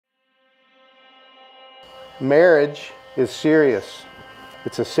Marriage is serious.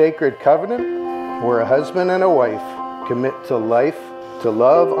 It's a sacred covenant where a husband and a wife commit to life, to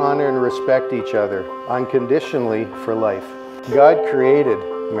love, honor, and respect each other unconditionally for life. God created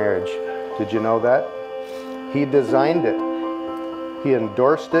marriage. Did you know that? He designed it. He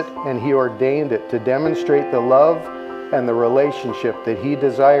endorsed it, and He ordained it to demonstrate the love and the relationship that He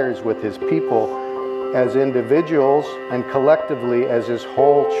desires with His people as individuals and collectively as His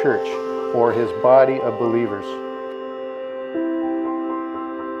whole church or His body of believers.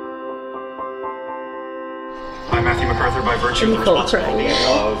 I'm Matthew MacArthur by virtue of the responsibility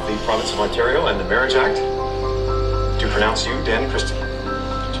of the Province of Ontario and the Marriage Act to pronounce you, Dan and Kristy,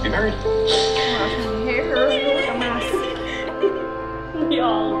 to be married. We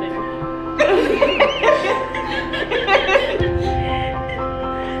all do.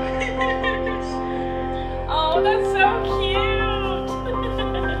 Oh, that's so cute.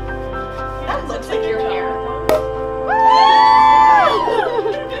 That looks like your hair.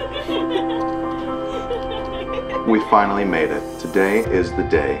 We finally made it. Today is the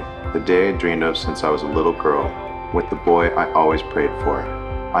day I dreamed of since I was a little girl, with the boy I always prayed for.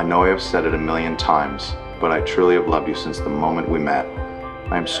 I know I have said it a million times, but I truly have loved you since the moment we met.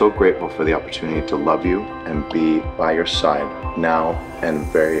 I am so grateful for the opportunity to love you and be by your side now and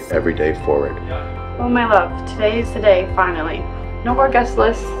every day forward. Well, my love, today is the day, finally. No more guest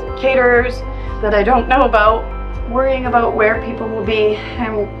lists, caterers that I don't know about, worrying about where people will be.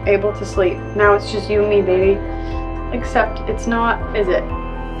 I'm able to sleep. Now it's just you and me, baby. Except it's not, is it?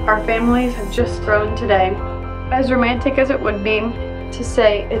 Our families have just grown today. As romantic as it would be to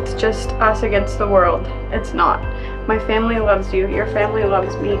say it's just us against the world, it's not. My family loves you, your family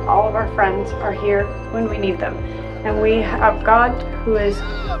loves me, all of our friends are here when we need them. And we have God, who is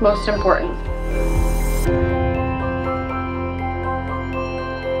most important.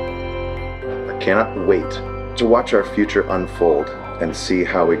 I cannot wait to watch our future unfold and see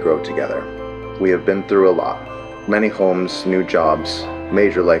how we grow together. We have been through a lot. Many homes, new jobs,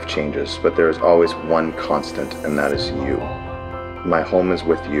 major life changes, but there is always one constant, and that is you. My home is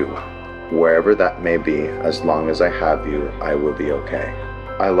with you. Wherever that may be, as long as I have you, I will be okay.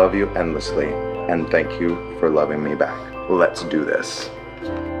 I love you endlessly, and thank you for loving me back. Let's do this.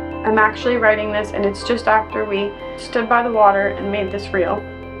 I'm actually writing this, and it's just after we stood by the water and made this reel.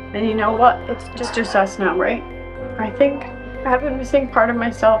 And you know what? It's just us now, right? I think I've been missing part of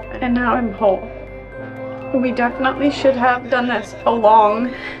myself, and now I'm whole. We definitely should have done this a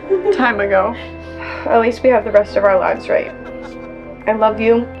long time ago. At least we have the rest of our lives right. I love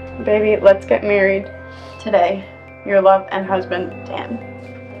you, baby. Let's get married today. Your love and husband, Dan.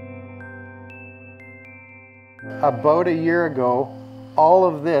 About a year ago, all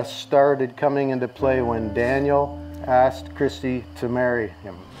of this started coming into play when Daniel asked Kristy to marry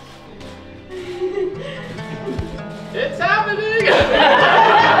him. It's happening!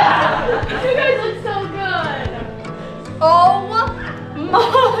 You guys look so good! Oh my!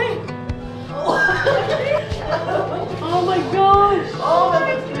 Oh my gosh! Oh, that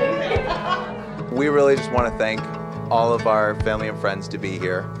looks amazing! We really just want to thank all of our family and friends to be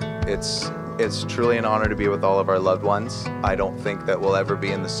here. It's truly an honor to be with all of our loved ones. I don't think that we'll ever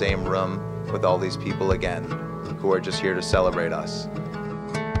be in the same room with all these people again who are just here to celebrate us.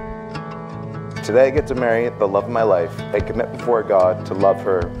 Today I get to marry the love of my life and commit before God to love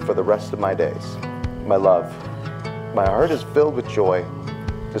her for the rest of my days. My love, my heart is filled with joy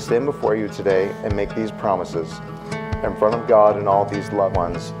to stand before you today and make these promises in front of God and all these loved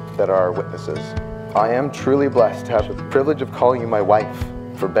ones that are our witnesses. I am truly blessed to have the privilege of calling you my wife,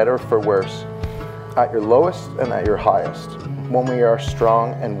 for better or for worse, at your lowest and at your highest, when we are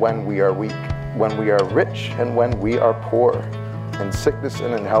strong and when we are weak, when we are rich and when we are poor. In sickness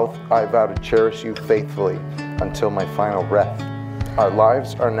and in health, I vow to cherish you faithfully until my final breath. Our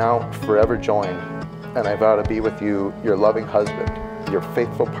lives are now forever joined, and I vow to be with you, your loving husband, your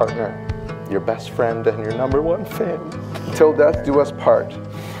faithful partner, your best friend, and your #1 fan. Till death do us part.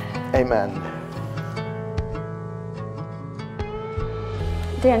 Amen.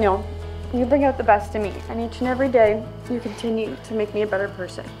 Daniel, you bring out the best in me, and each and every day you continue to make me a better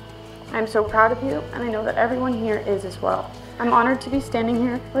person. I'm so proud of you, and I know that everyone here is as well. I'm honored to be standing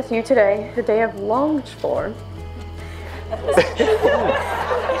here with you today, the day I've longed for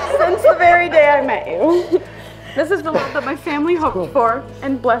since the very day I met you. This is the love that my family hoped for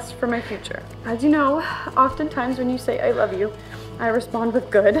and blessed for my future. As you know, oftentimes when you say I love you, I respond with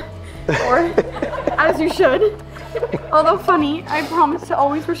good, or as you should. Although funny, I promise to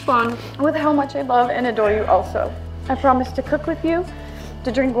always respond with how much I love and adore you also. I promise to cook with you,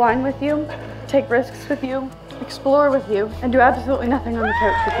 to drink wine with you, take risks with you, explore with you, and do absolutely nothing on the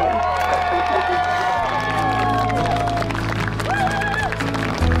couch with you.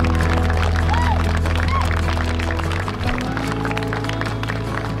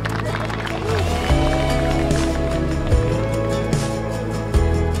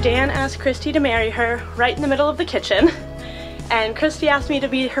 Dan asked Kristy to marry her right in the middle of the kitchen, and Kristy asked me to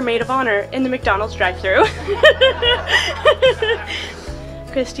be her maid of honor in the McDonald's drive-thru.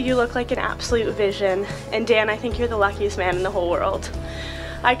 Kristy, you look like an absolute vision, and Dan, I think you're the luckiest man in the whole world.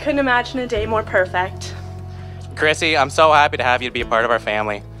 I couldn't imagine a day more perfect. Kristy, I'm so happy to have you to be a part of our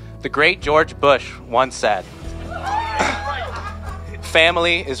family. The great George Bush once said,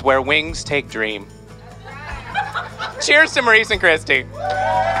 "Family is where wings take dream." Cheers to Maurice and Kristy.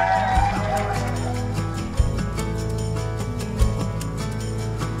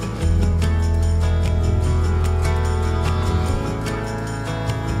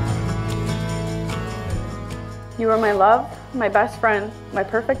 You are my love, my best friend, my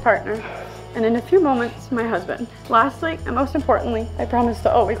perfect partner, and in a few moments, my husband. Lastly, and most importantly, I promise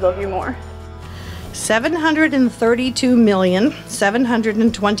to always love you more.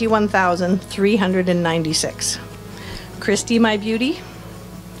 732,721,396. Kristy, my beauty,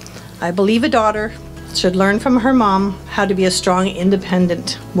 I believe a daughter should learn from her mom how to be a strong,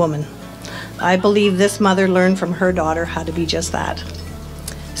 independent woman. I believe this mother learned from her daughter how to be just that.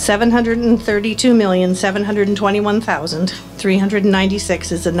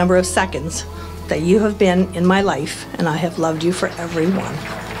 732,721,396 is the number of seconds that you have been in my life, and I have loved you for every one.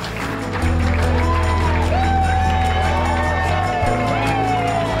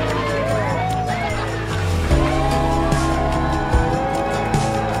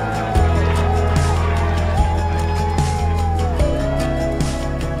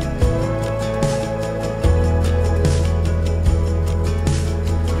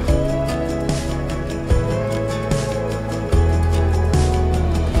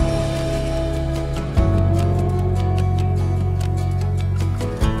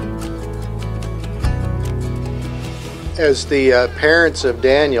 As the parents of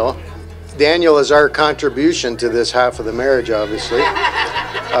Daniel, Daniel is our contribution to this half of the marriage, obviously.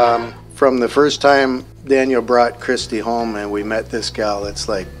 From the first time Daniel brought Kristy home and we met this gal, it's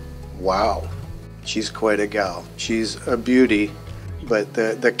like, wow, she's quite a gal. She's a beauty, but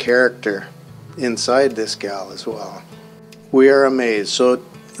the character inside this gal as well. We are amazed. So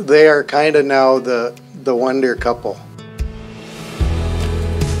they are kind of now the wonder couple.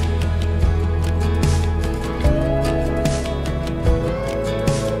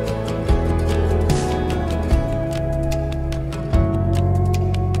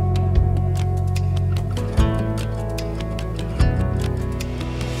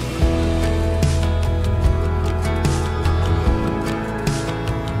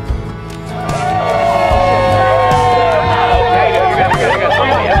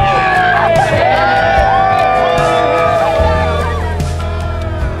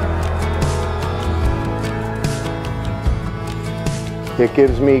 It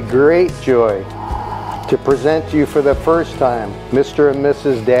gives me great joy to present to you for the first time Mr. and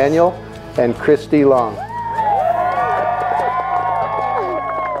Mrs. Daniel and Kristy Long.